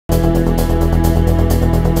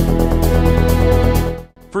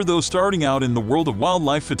For those starting out in the world of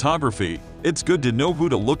wildlife photography, it's good to know who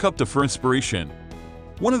to look up to for inspiration.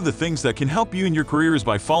 One of the things that can help you in your career is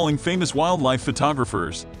by following famous wildlife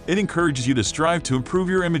photographers. It encourages you to strive to improve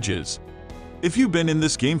your images. If you've been in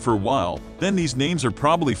this game for a while, then these names are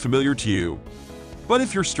probably familiar to you. But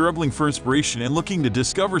if you're struggling for inspiration and looking to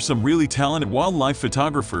discover some really talented wildlife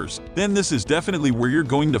photographers, then this is definitely where you're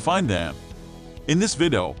going to find them. In this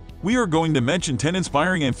video, we are going to mention 10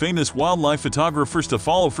 inspiring and famous wildlife photographers to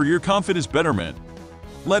follow for your confidence betterment.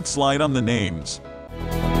 Let's slide on the names.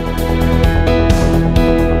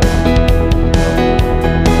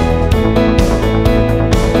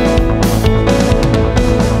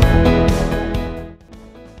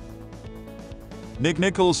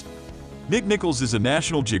 Nichols. Nichols is a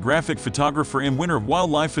National Geographic photographer and winner of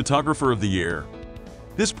Wildlife Photographer of the Year.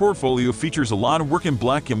 This portfolio features a lot of work in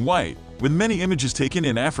black and white, with many images taken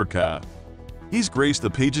in Africa. He's graced the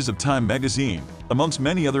pages of Time magazine, amongst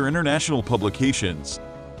many other international publications.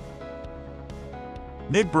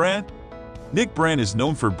 Brandt is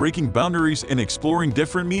known for breaking boundaries and exploring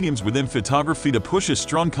different mediums within photography to push a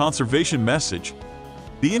strong conservation message.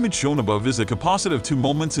 The image shown above is a composite of two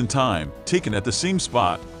moments in time, taken at the same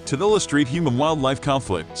spot, to illustrate human-wildlife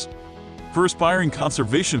conflicts. For aspiring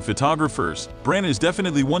conservation photographers, Brandt is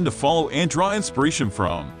definitely one to follow and draw inspiration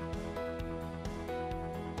from.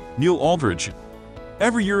 Aldridge.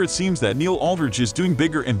 Every year it seems that Aldridge is doing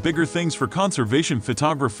bigger and bigger things for conservation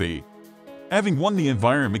photography. Having won the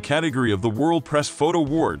environment category of the World Press Photo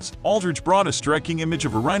Awards, Aldridge brought a striking image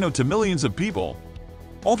of a rhino to millions of people.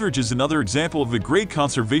 Aldridge is another example of a great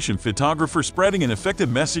conservation photographer spreading an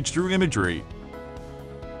effective message through imagery.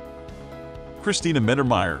 Cristina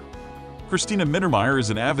Mittermeier. Cristina Mittermeier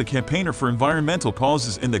is an avid campaigner for environmental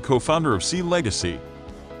causes and the co-founder of Sea Legacy.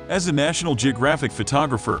 As a National Geographic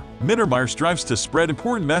photographer, Mittermeier strives to spread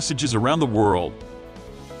important messages around the world.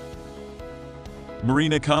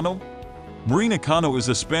 Marina Cano. Marina Cano is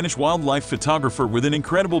a Spanish wildlife photographer with an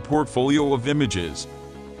incredible portfolio of images.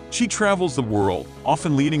 She travels the world,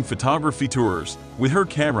 often leading photography tours. With her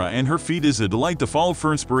camera and her feed is a delight to follow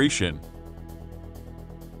for inspiration.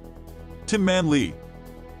 Tim Manley.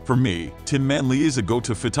 For me, Tim Manley is a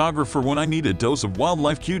go-to photographer when I need a dose of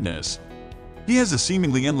wildlife cuteness. He has a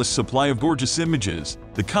seemingly endless supply of gorgeous images,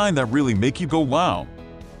 the kind that really make you go wow.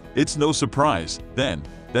 It's no surprise, then,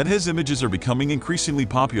 that his images are becoming increasingly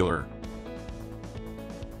popular.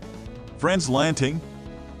 Frans Lanting.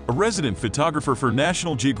 A resident photographer for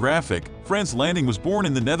National Geographic, Frans Lanting was born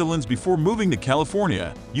in the Netherlands before moving to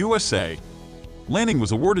California, USA. Lanting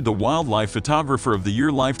was awarded the Wildlife Photographer of the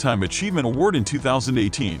Year Lifetime Achievement Award in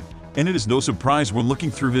 2018, and it is no surprise when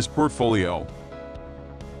looking through his portfolio.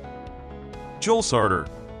 Sartore.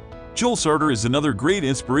 Sartore is another great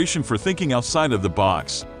inspiration for thinking outside of the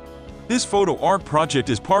box. This photo art project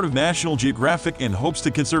is part of National Geographic and hopes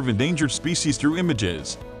to conserve endangered species through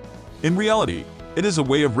images. In reality, it is a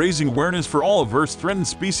way of raising awareness for all of Earth's threatened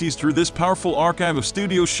species through this powerful archive of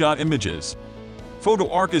studio-shot images.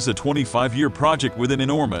 Photo Arc is a 25-year project with an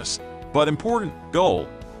enormous, but important, goal.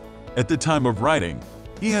 At the time of writing,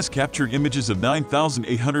 he has captured images of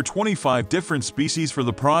 9,825 different species for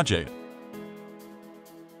the project.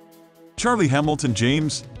 Charlie Hamilton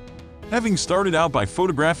James. Having started out by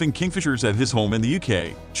photographing kingfishers at his home in the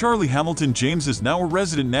UK, Charlie Hamilton James is now a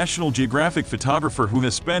resident National Geographic photographer who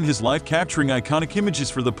has spent his life capturing iconic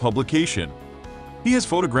images for the publication. He has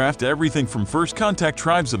photographed everything from first contact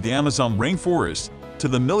tribes of the Amazon rainforest to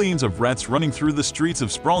the millions of rats running through the streets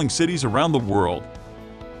of sprawling cities around the world.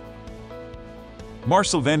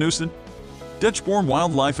 Marsel van Oosten. Dutch-born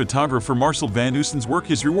wildlife photographer Marsel van Oosten's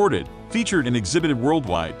work is rewarded, featured and exhibited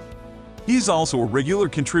worldwide. He is also a regular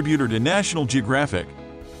contributor to National Geographic.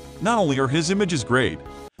 Not only are his images great,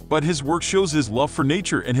 but his work shows his love for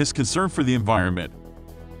nature and his concern for the environment.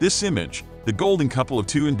 This image, the golden couple of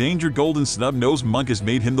two endangered golden snub-nosed monkeys,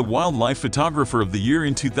 made him the Wildlife Photographer of the Year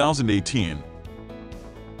in 2018.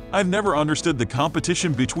 I've never understood the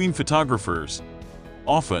competition between photographers.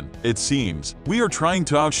 Often, it seems, we are trying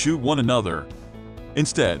to outshoot one another.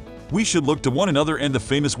 Instead, we should look to one another and the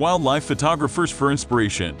famous wildlife photographers for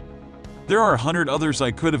inspiration. There are 100 others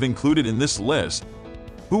I could have included in this list.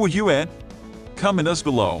 Who would you add? Comment us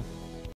below.